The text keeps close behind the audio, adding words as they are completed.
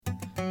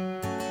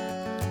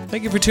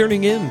Thank you for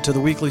tuning in to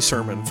the weekly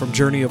sermon from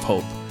Journey of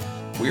Hope.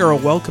 We are a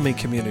welcoming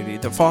community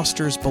that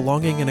fosters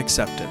belonging and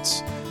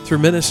acceptance. Through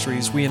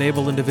ministries, we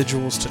enable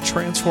individuals to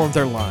transform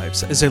their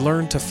lives as they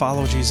learn to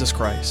follow Jesus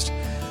Christ.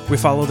 We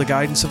follow the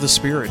guidance of the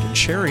Spirit in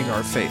sharing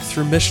our faith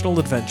through missional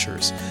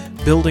adventures,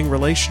 building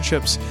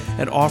relationships,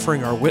 and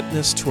offering our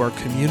witness to our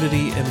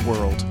community and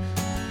world.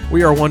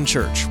 We are one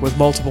church with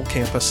multiple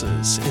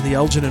campuses in the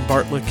Elgin and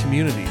Bartlett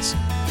communities.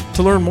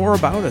 To learn more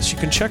about us, you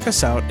can check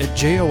us out at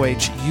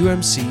johumc.org,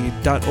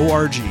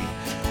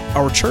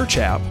 our church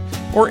app,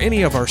 or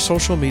any of our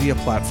social media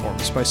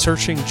platforms by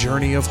searching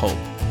Journey of Hope.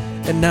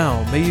 And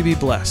now, may you be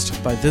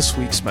blessed by this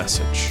week's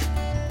message.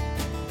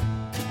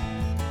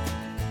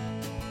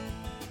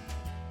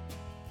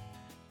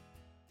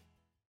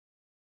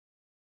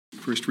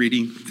 First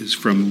reading is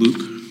from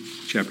Luke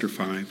chapter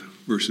 5,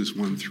 verses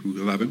 1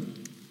 through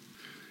 11.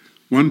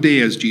 One day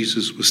as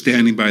Jesus was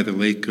standing by the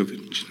lake of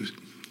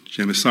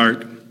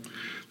Gennesaret,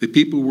 the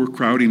people were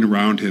crowding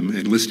around him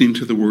and listening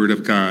to the word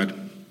of God.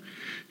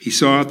 He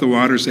saw at the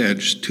water's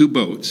edge 2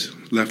 boats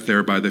left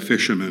there by the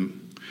fishermen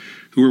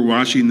who were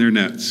washing their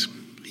nets.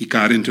 He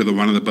got into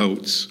one of the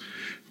boats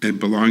and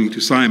belonging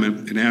to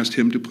Simon and asked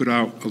him to put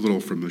out a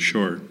little from the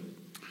shore.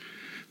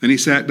 Then he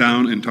sat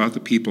down and taught the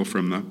people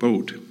from the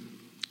boat.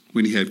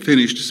 When he had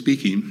finished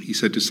speaking, he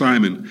said to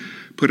Simon,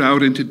 "Put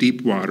out into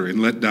deep water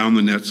and let down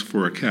the nets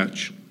for a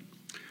catch."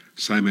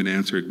 Simon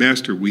answered,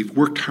 "Master, we've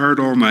worked hard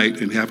all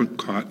night and haven't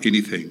caught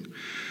anything.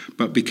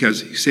 But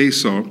because you say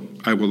so,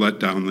 I will let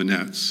down the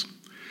nets."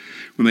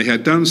 When they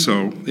had done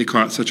so, they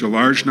caught such a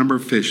large number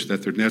of fish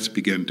that their nets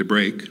began to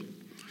break.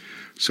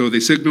 So they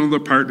signaled their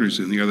partners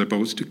in the other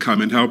boats to come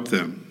and help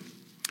them.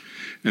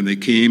 And they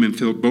came and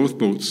filled both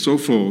boats so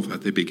full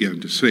that they began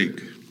to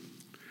sink.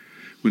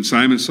 When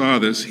Simon saw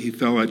this, he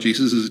fell at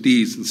Jesus'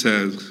 knees and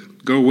said,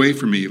 "Go away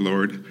from me,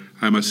 Lord,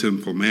 I'm a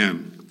sinful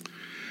man."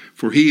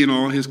 For he and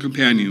all his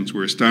companions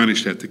were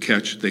astonished at the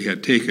catch they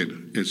had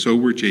taken, and so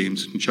were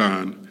James and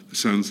John, the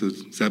sons of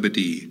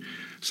Zebedee,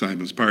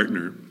 Simon's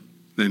partner.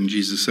 Then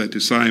Jesus said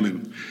to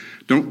Simon,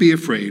 "Don't be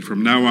afraid,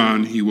 from now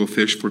on you will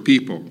fish for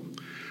people."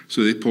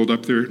 So they pulled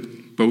up their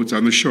boats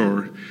on the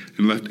shore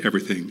and left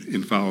everything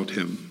and followed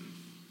him.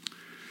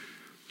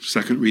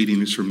 Second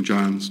reading is from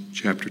John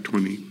chapter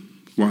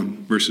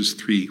 21, verses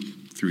 3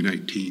 through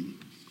 19.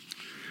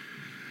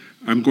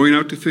 "I'm going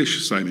out to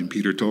fish," Simon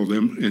Peter told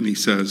them, and he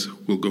says,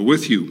 "We'll go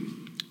with you."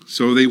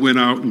 So they went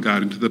out and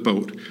got into the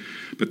boat,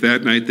 but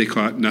that night they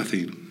caught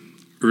nothing.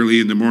 Early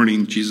in the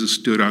morning, Jesus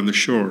stood on the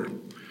shore,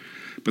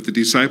 but the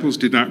disciples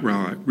did not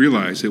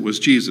realize it was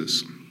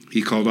Jesus.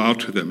 He called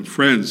out to them,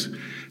 "Friends,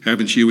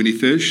 haven't you any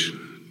fish?"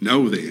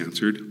 "No," they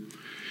answered.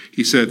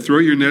 He said, "Throw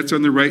your nets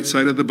on the right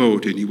side of the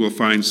boat and you will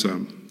find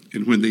some."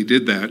 And when they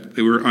did that,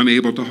 they were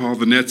unable to haul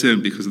the nets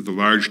in because of the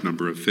large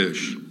number of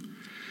fish.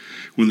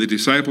 When the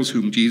disciples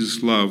whom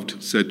Jesus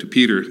loved said to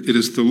Peter, "It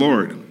is the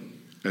Lord,"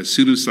 as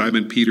soon as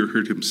Simon Peter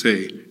heard him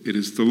say, "It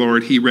is the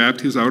Lord," he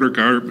wrapped his outer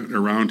garment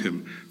around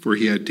him, for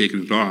he had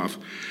taken it off,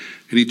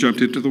 and he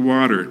jumped into the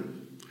water.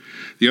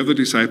 The other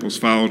disciples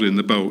followed in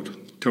the boat,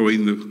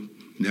 towing the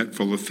net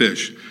full of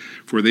fish,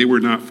 for they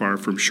were not far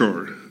from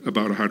shore,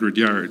 about 100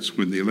 yards,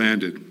 when they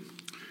landed.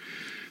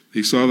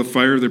 They saw the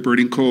fire of the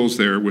burning coals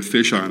there with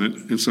fish on it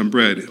and some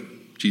bread.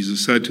 Jesus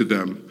said to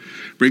them,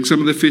 "Bring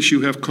some of the fish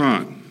you have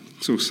caught."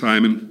 So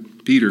Simon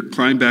Peter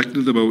climbed back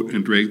into the boat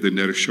and dragged the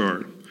net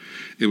ashore.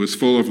 It was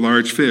full of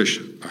large fish,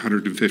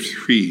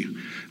 153,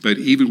 but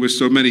even with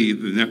so many,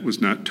 the net was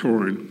not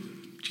torn.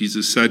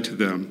 Jesus said to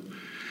them,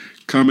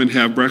 "Come and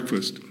have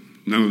breakfast."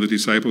 None of the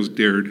disciples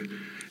dared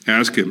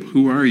ask him,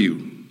 "Who are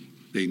you?"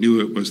 They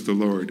knew it was the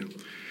Lord.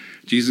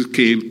 Jesus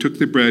came, took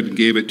the bread and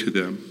gave it to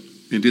them,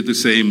 and did the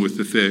same with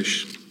the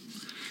fish.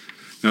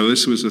 Now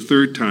this was the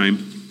third time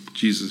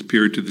Jesus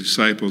appeared to the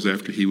disciples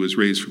after he was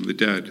raised from the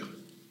dead.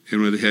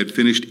 And when they had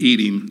finished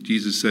eating,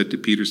 Jesus said to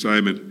Peter,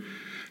 "Simon,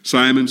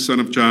 Simon, son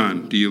of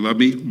John, do you love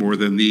me more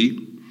than thee?"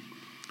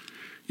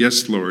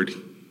 "Yes, Lord,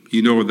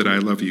 you know that I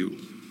love you."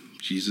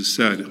 Jesus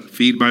said,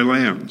 "Feed my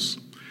lambs."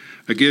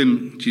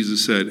 Again,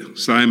 Jesus said,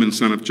 "Simon,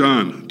 son of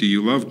John, do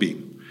you love me?"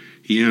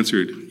 He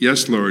answered,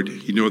 "Yes, Lord,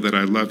 you know that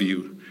I love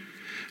you."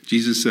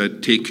 Jesus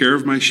said, "Take care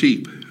of my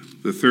sheep."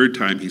 The third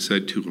time he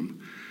said to him,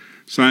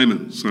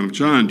 "Simon, son of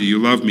John, do you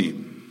love me?"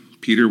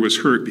 Peter was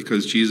hurt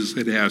because Jesus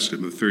had asked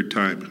him the third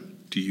time,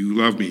 "Do you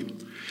love me?"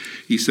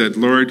 He said,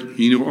 "Lord,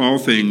 you know all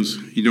things.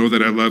 You know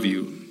that I love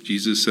you."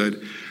 Jesus said,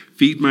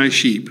 "Feed my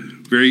sheep.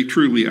 Very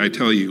truly, I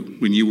tell you,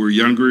 when you were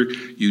younger,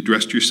 you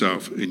dressed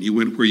yourself, and you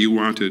went where you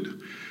wanted.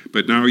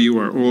 But now you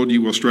are old,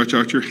 you will stretch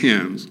out your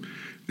hands,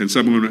 and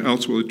someone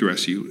else will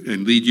address you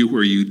and lead you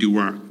where you do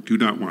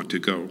not want to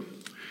go."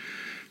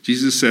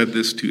 Jesus said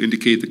this to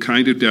indicate the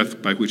kind of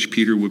death by which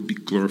Peter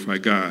would glorify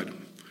God.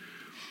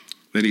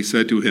 Then he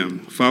said to him,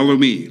 "Follow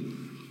me."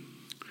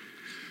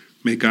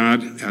 May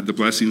God add the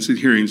blessings and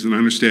hearings and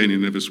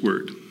understanding of his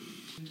word.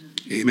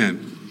 Amen.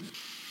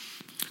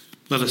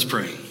 Let us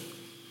pray.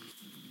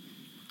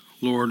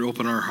 Lord,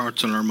 open our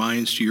hearts and our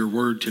minds to your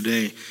word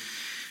today.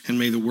 And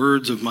may the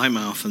words of my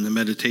mouth and the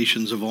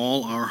meditations of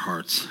all our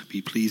hearts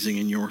be pleasing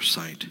in your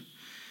sight,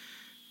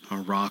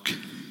 our rock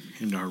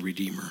and our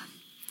Redeemer.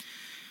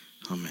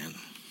 Amen.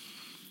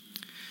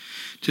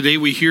 Today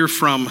we hear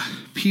from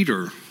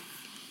Peter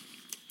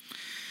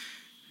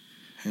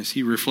as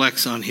he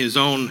reflects on his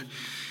own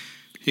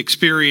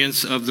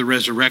experience of the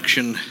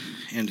resurrection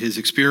and his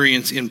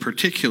experience in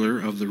particular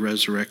of the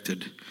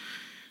resurrected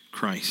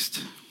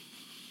Christ.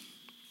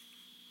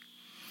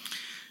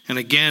 And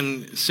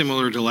again,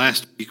 similar to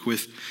last week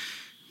with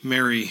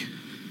Mary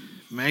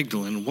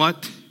Magdalene,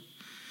 what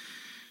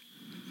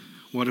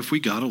if we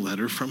got a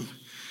letter from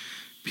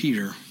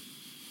Peter?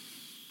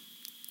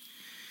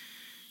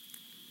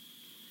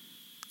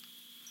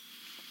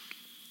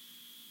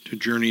 To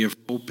Journey of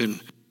Hope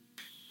and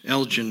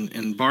Elgin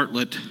and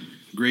Bartlett,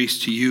 grace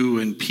to you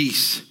and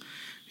peace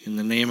in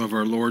the name of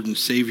our Lord and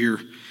Savior,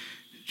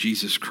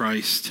 Jesus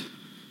Christ.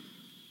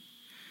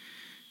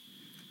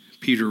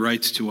 Peter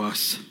writes to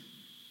us,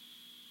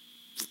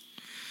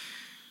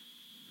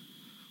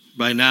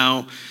 by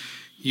now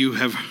you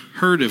have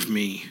heard of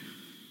me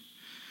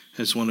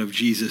as one of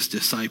Jesus'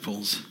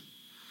 disciples,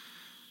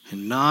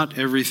 and not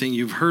everything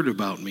you've heard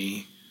about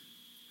me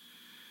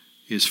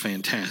is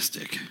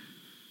fantastic.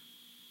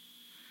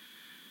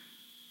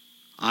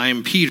 I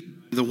am Peter,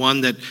 the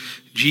one that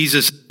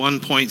Jesus at one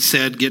point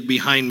said, "Get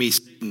behind me,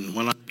 Satan,"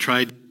 when I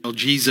tried to tell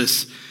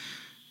Jesus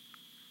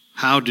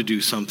how to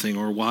do something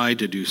or why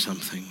to do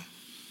something.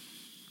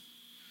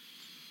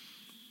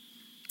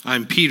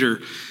 I'm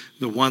Peter,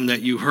 the one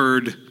that you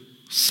heard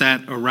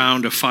sat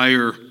around a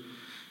fire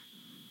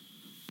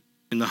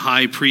in the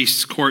high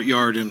priest's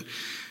courtyard and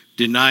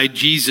denied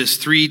Jesus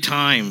 3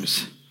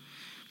 times.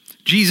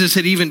 Jesus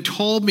had even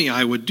told me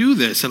I would do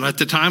this, and at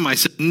the time I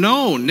said,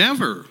 no,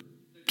 never.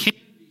 It can't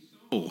be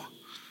so.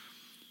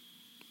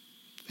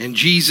 And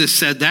Jesus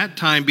said that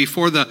time,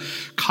 before the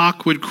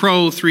cock would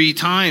crow 3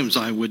 times,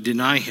 I would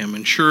deny him.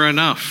 And sure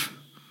enough,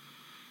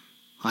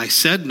 I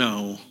said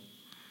no.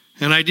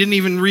 And I didn't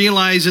even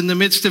realize in the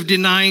midst of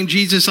denying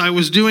Jesus I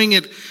was doing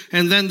it.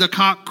 And then the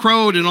cock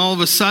crowed, and all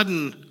of a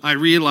sudden I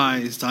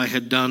realized I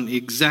had done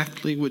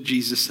exactly what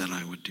Jesus said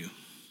I would do.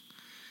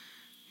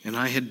 And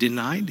I had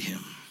denied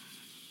him.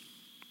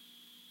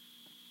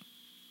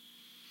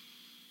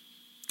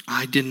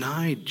 I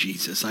denied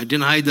Jesus. I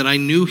denied that I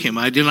knew him.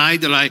 I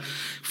denied that I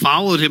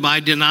followed him.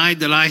 I denied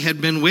that I had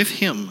been with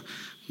him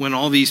when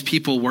all these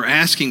people were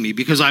asking me,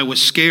 because I was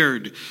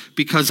scared,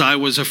 because I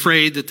was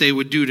afraid that they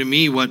would do to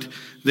me what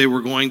they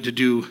were going to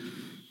do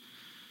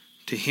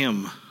to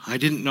him. I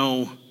didn't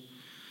know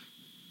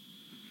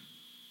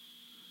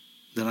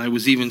that I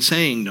was even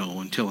saying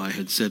no until I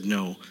had said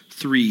no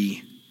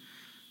 3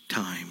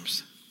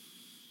 times.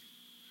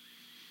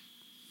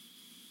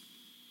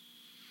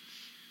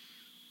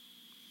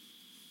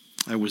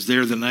 I was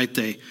there the night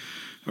they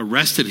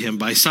arrested him.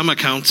 By some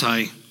accounts,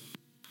 I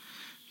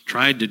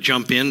tried to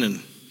jump in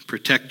and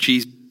protect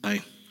Jesus.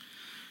 I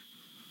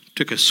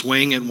took a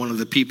swing at one of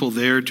the people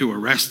there to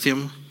arrest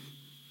him.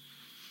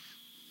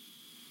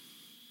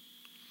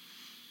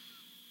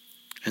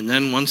 And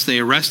then once they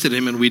arrested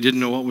him and we didn't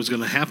know what was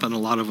going to happen, a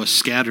lot of us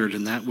scattered,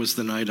 and that was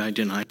the night I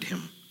denied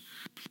him.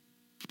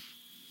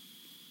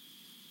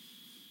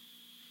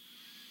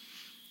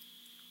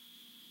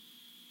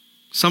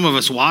 Some of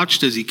us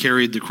watched as he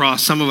carried the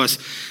cross. Some of us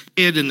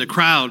hid in the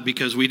crowd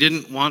because we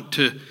didn't want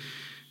to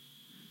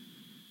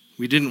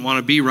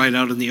be right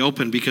out in the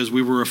open, because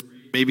we were afraid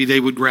maybe they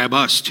would grab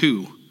us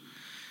too.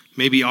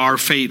 Maybe our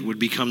fate would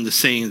become the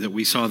same that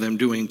we saw them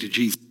doing to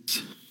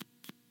Jesus.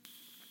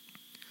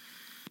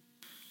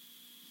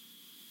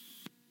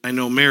 I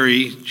know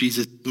Mary,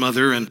 Jesus'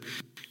 mother, and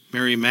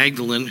Mary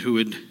Magdalene, who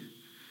had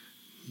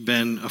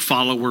been a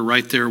follower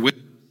right there with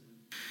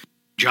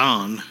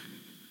John,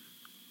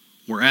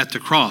 were at the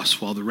cross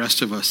while the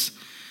rest of us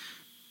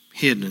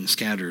hid and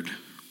scattered.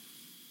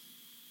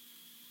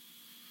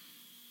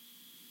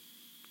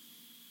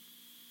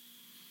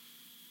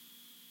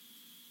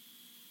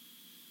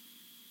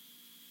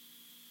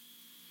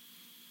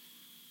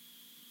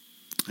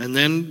 And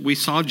then we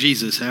saw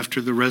Jesus after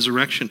the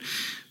resurrection.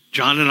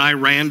 John and I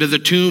ran to the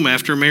tomb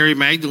after Mary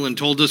Magdalene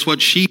told us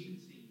what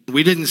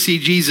we didn't see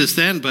Jesus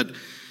then, but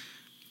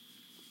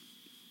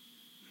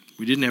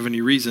we didn't have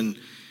any reason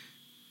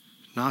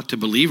not to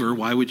believe her.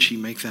 Why would she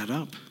make that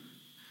up?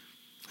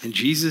 And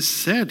Jesus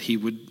said he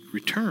would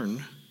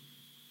return.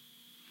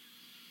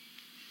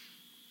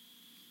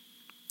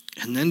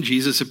 And then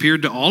Jesus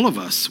appeared to all of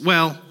us.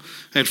 Well,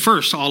 at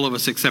first, all of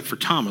us except for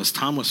Thomas.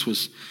 Thomas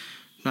was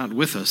not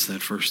with us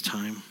that first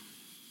time.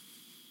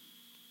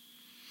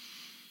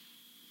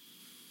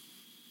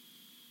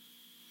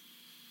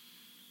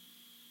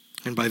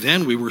 And by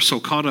then, we were so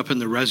caught up in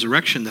the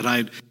resurrection that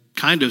I'd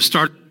kind of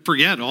started to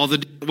forget all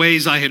the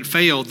ways I had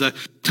failed, the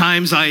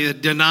times I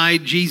had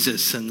denied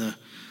Jesus, and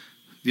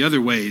the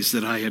other ways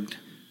that I had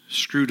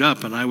screwed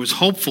up. And I was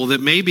hopeful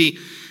that maybe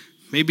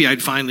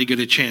I'd finally get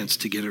a chance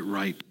to get it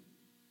right.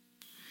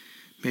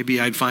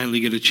 Maybe I'd finally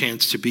get a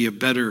chance to be a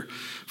better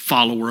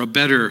follower, a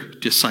better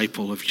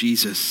disciple of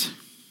Jesus.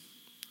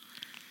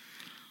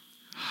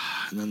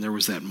 And then there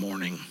was that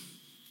morning.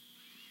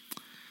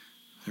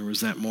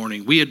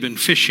 We had been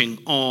fishing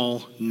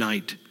all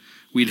night.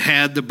 We'd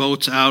had the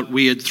boats out.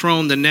 We had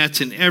thrown the nets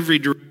in every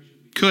direction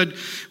we could.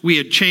 We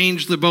had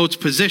changed the boats'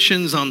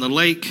 positions on the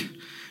lake,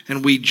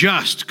 and we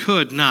just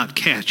could not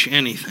catch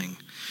anything.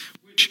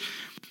 Which,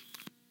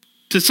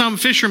 to some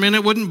fishermen,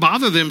 it wouldn't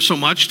bother them so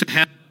much to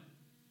have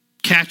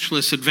a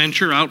catchless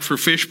adventure out for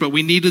fish, but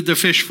we needed the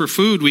fish for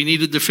food. We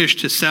needed the fish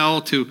to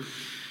sell, to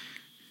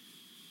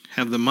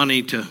have the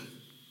money to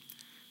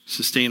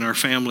sustain our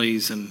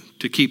families and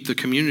to keep the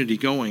community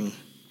going.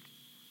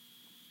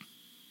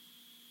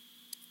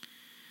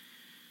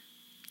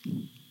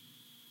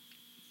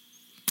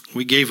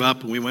 We gave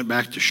up and we went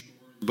back to shore.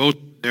 Both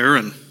there,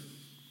 and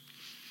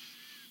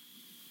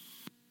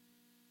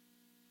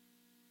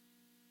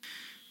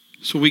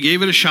so we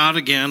gave it a shot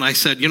again. I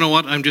said, you know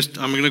what, I'm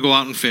going to go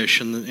out and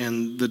fish.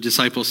 And the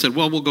disciples said,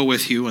 well, we'll go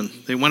with you. And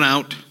they went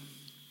out.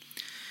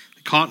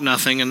 They caught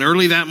nothing. And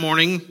early that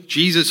morning,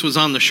 Jesus was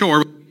on the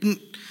shore.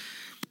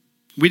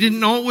 We didn't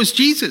know it was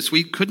Jesus.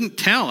 We couldn't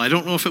tell. I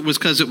don't know if it was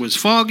because it was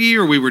foggy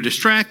or we were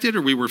distracted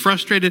or we were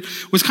frustrated.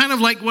 It was kind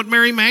of like what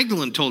Mary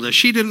Magdalene told us.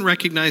 She didn't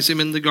recognize him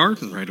in the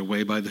garden right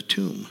away by the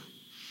tomb.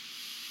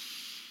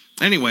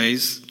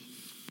 Anyways,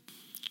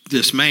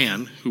 this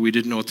man, who we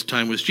didn't know at the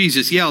time was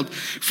Jesus, yelled,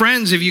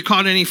 friends, have you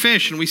caught any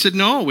fish? And we said,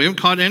 no, we haven't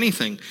caught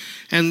anything.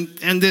 And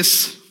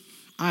this,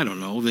 I don't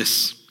know,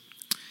 this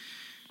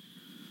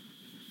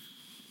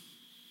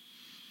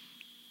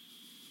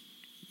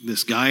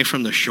guy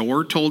from the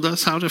shore told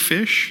us how to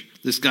fish.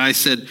 This guy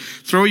said,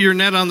 throw your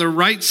net on the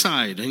right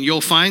side and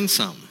you'll find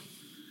some.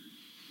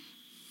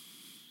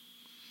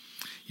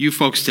 You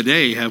folks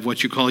today have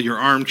what you call your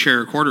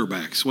armchair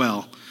quarterbacks.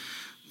 Well,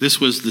 this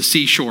was the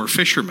seashore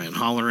fisherman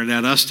hollering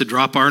at us to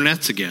drop our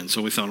nets again.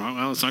 So we thought, oh,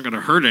 well, it's not going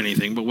to hurt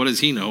anything, but what does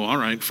he know? All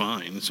right,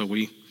 fine. So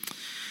we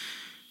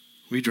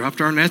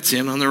dropped our nets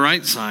in on the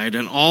right side,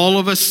 and all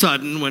of a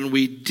sudden, when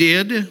we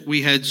did,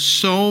 we had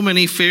so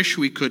many fish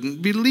we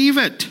couldn't believe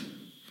it.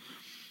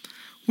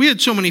 We had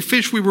so many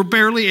fish we were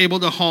barely able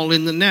to haul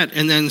in the net.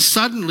 And then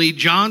suddenly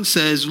John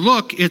says,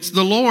 look, it's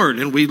the Lord.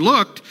 And we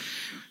looked,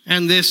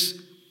 and this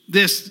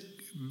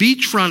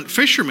beachfront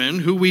fisherman,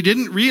 who we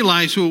didn't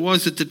realize who it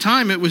was at the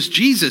time, it was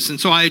Jesus. And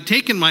so I had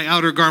taken my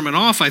outer garment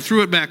off. I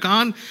threw it back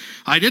on.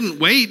 I didn't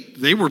wait.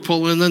 They were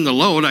pulling in the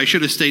load. I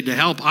should have stayed to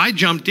help. I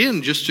jumped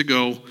in just to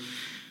go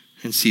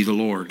and see the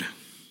Lord.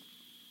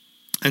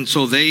 And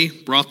so they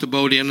brought the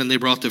boat in and they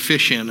brought the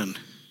fish in, and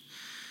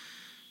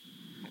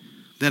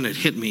then it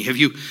hit me. Have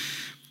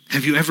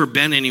you ever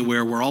been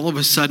anywhere where all of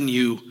a sudden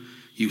you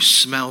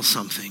smell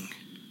something,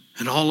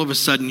 and all of a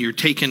sudden you're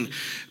taken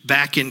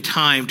back in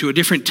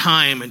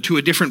time and to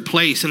a different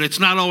place, and it's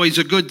not always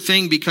a good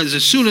thing, because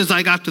as soon as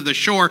I got to the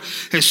shore,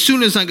 as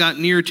soon as I got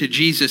near to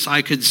Jesus,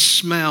 I could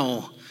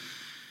smell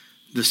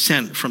the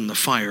scent from the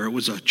fire. It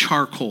was a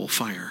charcoal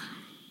fire.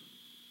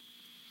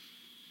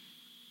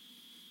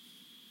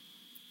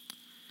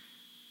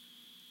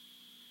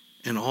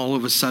 And all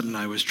of a sudden,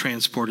 I was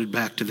transported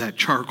back to that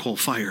charcoal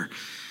fire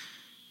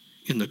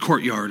in the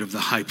courtyard of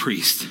the high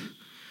priest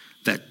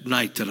that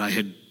night that I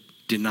had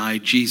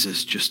denied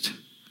Jesus just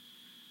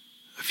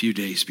a few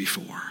days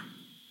before.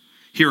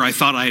 Here I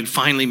thought I had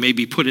finally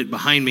maybe put it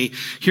behind me.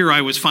 Here I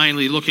was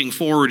finally looking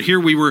forward. Here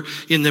we were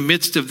in the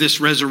midst of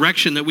this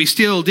resurrection that we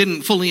still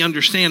didn't fully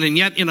understand. And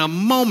yet in a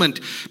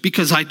moment,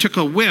 because I took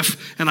a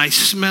whiff and I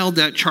smelled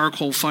that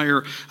charcoal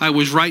fire, I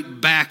was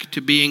right back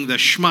to being the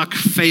schmuck,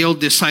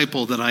 failed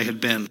disciple that I had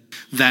been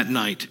that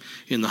night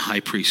in the high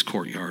priest's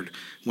courtyard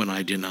when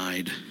I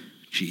denied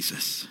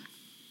Jesus.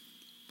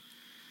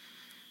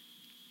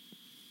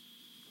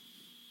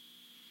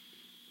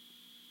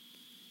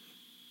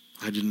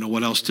 I didn't know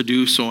what else to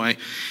do, so I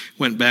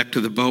went back to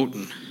the boat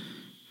and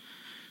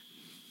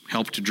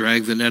helped to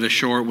drag the net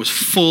ashore. It was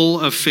full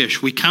of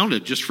fish. We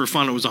counted just for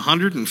fun. It was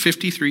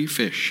 153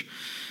 fish.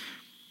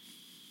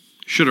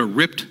 Should have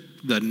ripped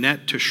the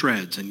net to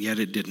shreds, and yet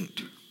it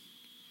didn't.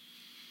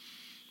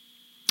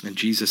 And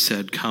Jesus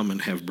said, come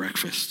and have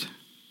breakfast.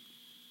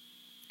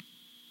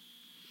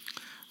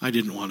 I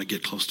didn't want to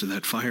get close to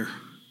that fire.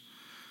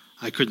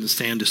 I couldn't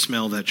stand to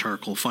smell that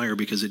charcoal fire,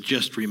 because it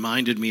just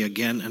reminded me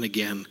again and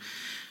again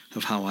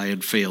of how I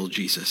had failed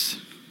Jesus,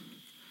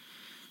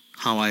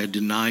 how I had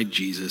denied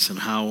Jesus, and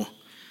how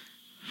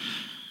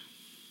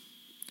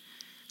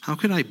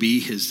could I be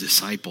his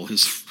disciple,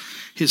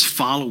 his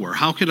follower?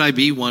 How could I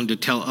be one to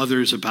tell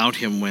others about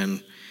him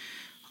when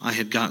I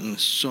had gotten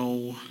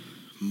so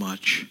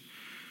much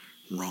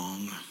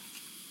wrong?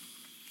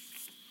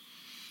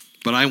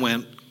 But I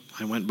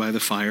went by the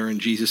fire, and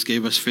Jesus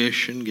gave us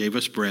fish and gave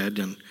us bread.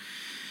 And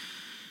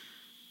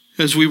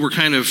as we were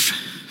kind of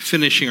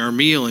finishing our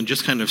meal and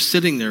just kind of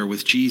sitting there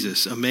with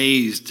Jesus,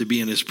 amazed to be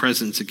in his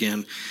presence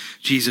again,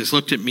 Jesus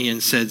looked at me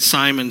and said,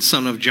 Simon,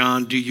 son of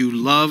John, do you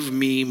love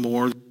me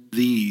more than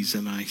these?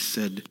 And I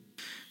said,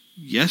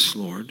 yes,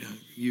 Lord,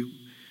 you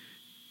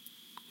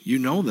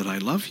know that I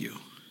love you.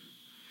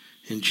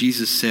 And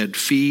Jesus said,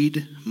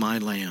 feed my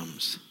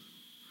lambs.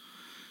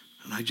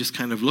 And I just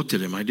kind of looked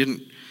at him. I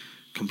didn't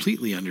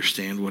completely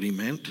understand what he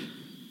meant.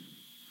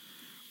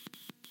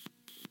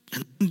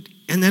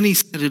 And then he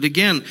said it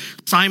again,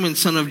 "Simon,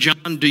 son of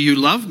John, do you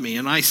love me?"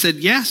 And I said,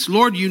 "Yes,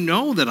 Lord, you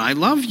know that I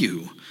love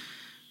you."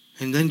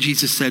 And then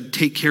Jesus said,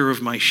 "Take care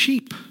of my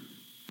sheep."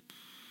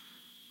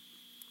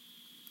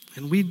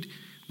 And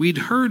we'd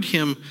heard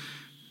him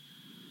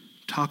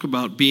talk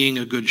about being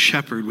a good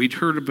shepherd. We'd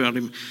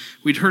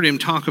heard him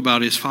talk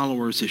about his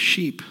followers as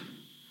sheep.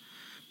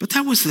 But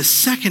that was the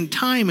second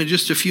time in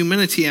just a few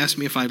minutes he asked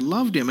me if I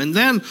loved him. And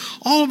then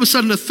all of a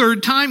sudden, a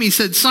third time, he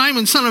said,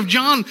 "Simon, son of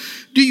John,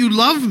 do you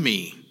love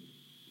me?"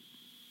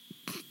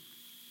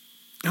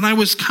 And I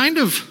was I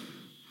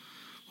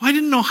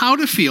didn't know how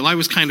to feel. I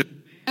was kind of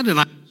mad and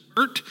I was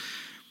hurt.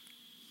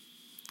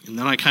 And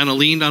then I kind of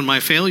leaned on my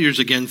failures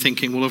again,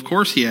 thinking, well, of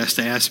course he has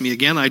to ask me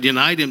again. I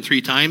denied him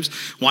 3 times.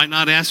 Why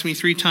not ask me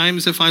 3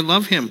 times if I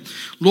love him?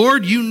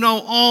 "Lord, you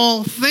know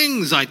all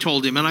things," I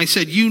told him. And I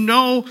said, "You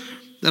know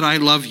that I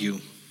love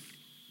you."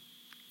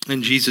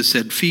 And Jesus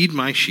said, "Feed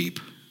my sheep.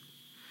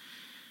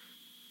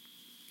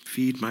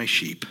 Feed my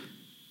sheep."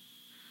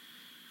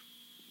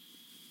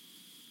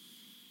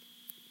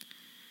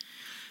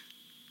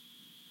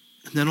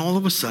 And then all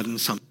of a sudden,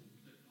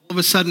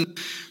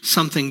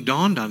 something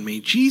dawned on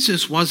me.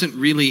 Jesus wasn't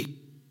really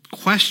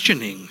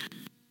questioning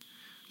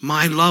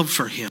my love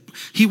for him.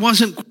 He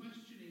wasn't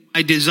questioning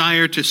my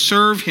desire to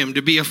serve him,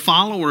 to be a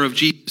follower of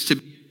Jesus, to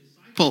be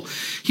a disciple.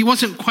 He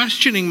wasn't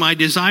questioning my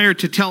desire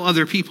to tell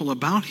other people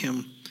about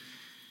him.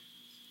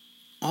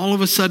 All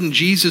of a sudden,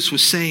 Jesus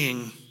was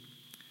saying,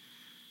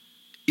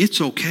 "It's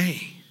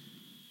okay.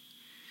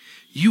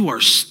 You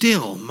are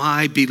still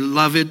my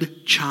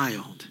beloved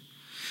child.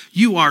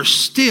 You are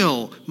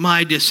still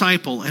my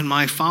disciple and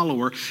my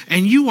follower,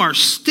 and you are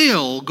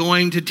still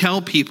going to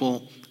tell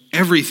people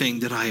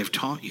everything that I have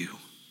taught you.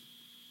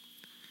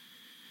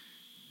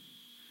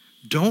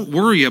 Don't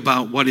worry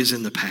about what is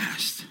in the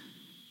past.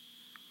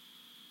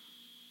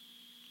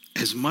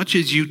 As much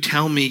as you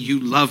tell me you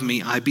love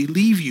me, I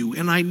believe you,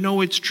 and I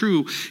know it's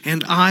true,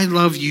 and I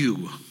love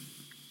you.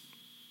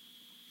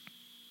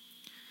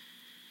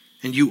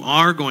 And you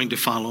are going to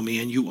follow me,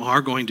 and you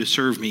are going to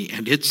serve me,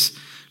 and it's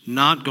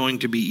not going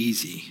to be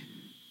easy.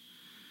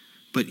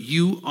 But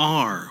you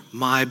are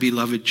my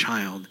beloved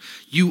child.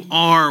 You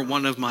are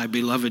one of my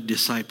beloved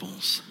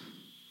disciples.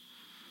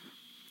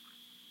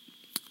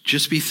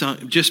 Just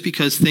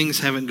because things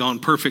haven't gone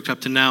perfect up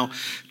to now,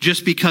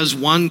 just because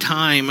one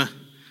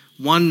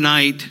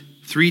night,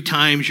 3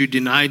 times you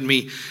denied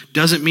me,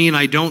 doesn't mean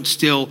I don't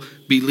still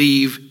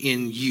believe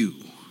in you.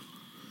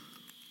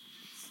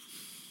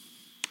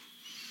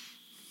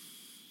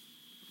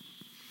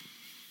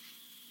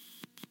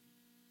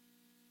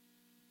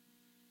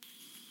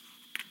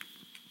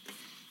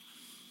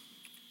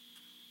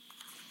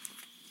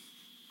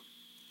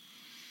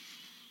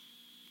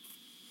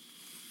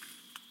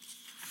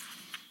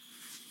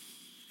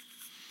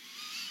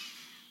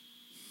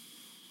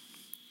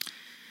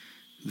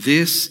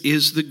 This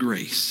is the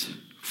grace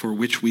for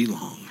which we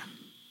long.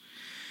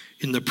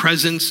 In the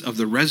presence of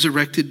the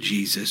resurrected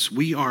Jesus,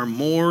 we are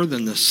more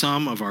than the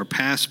sum of our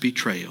past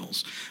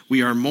betrayals.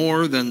 We are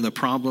more than the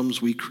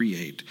problems we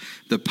create.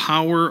 The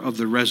power of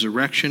the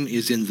resurrection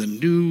is in the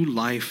new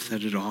life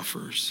that it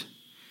offers.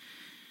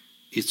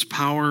 Its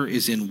power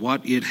is in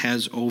what it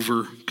has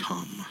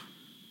overcome.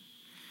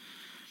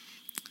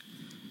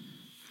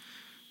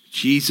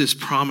 Jesus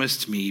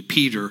promised me,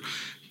 Peter.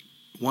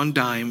 One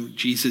time,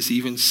 Jesus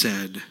even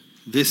said,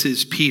 "This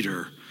is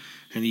Peter,"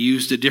 and he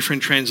used a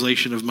different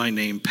translation of my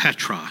name,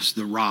 Petros,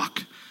 the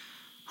rock,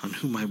 on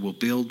whom I will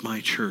build my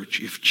church.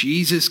 If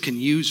Jesus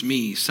can use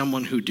me,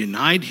 someone who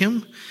denied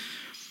him,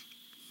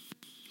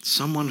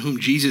 someone whom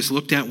Jesus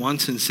looked at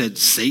once and said,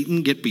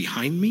 "Satan, get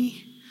behind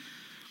me."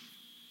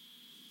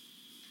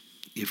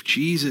 If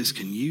Jesus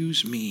can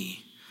use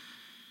me,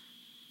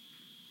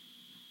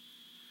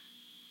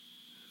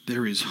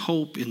 there is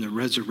hope in the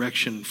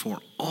resurrection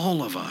for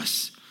all of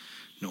us,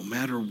 no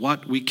matter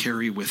what we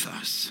carry with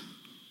us.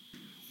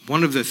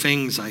 One of the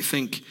things I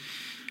think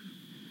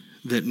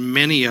that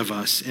many of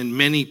us and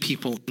many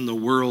people in the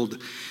world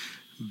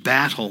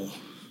battle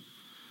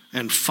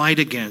and fight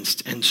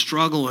against and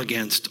struggle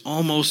against,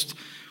 almost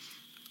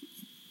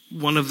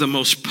one of the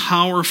most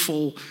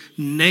powerful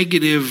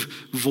negative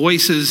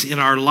voices in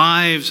our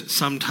lives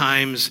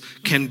sometimes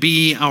can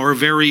be our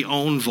very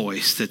own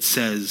voice that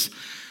says,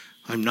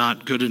 "I'm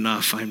not good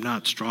enough. I'm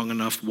not strong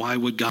enough. Why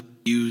would God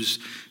use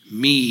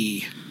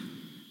me?"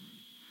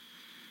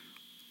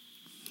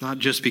 Not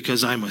just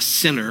because I'm a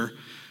sinner,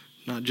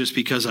 not just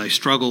because I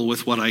struggle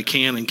with what I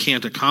can and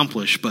can't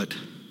accomplish, but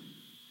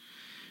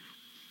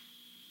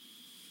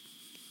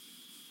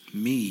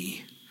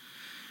me.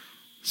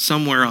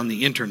 Somewhere on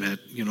the internet,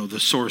 the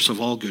source of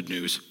all good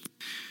news,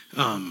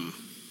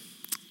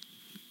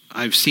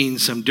 I've seen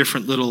some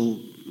different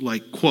little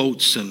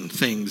quotes and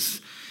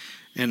things.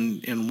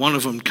 And one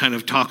of them kind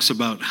of talks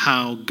about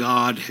how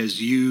God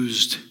has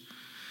used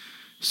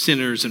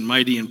sinners in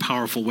mighty and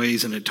powerful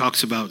ways, and it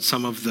talks about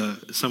some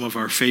of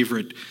our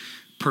favorite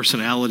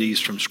personalities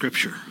from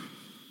Scripture.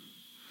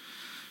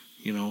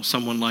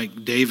 Someone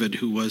like David,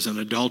 who was an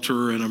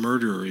adulterer and a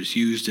murderer, is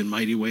used in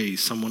mighty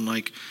ways. Someone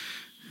like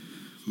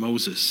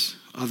Moses,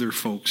 other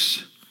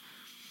folks.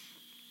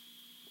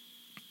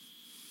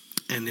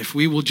 And if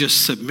we will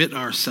just submit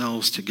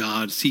ourselves to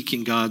God,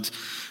 seeking God's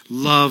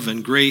love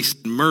and grace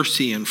and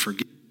mercy and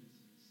forgiveness,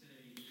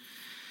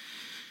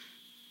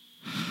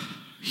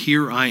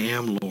 here I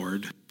am,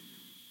 Lord.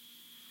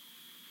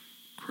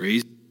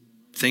 Crazy,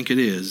 think it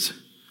is.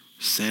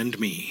 Send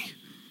me.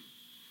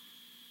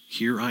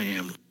 Here I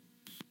am.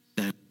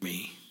 Send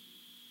me.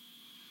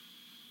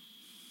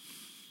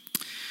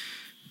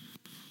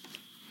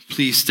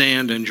 Please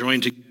stand and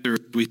join together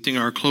as we sing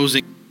our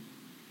closing.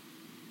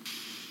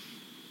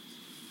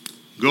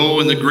 Go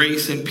in the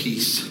grace and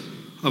peace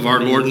of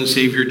our Lord and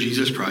Savior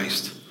Jesus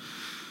Christ.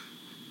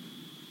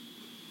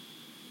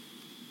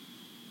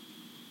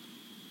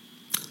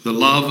 The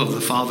love of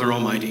the Father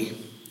Almighty,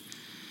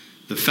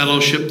 the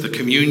fellowship, the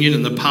communion,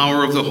 and the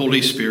power of the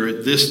Holy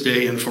Spirit this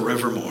day and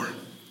forevermore.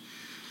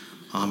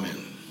 Amen.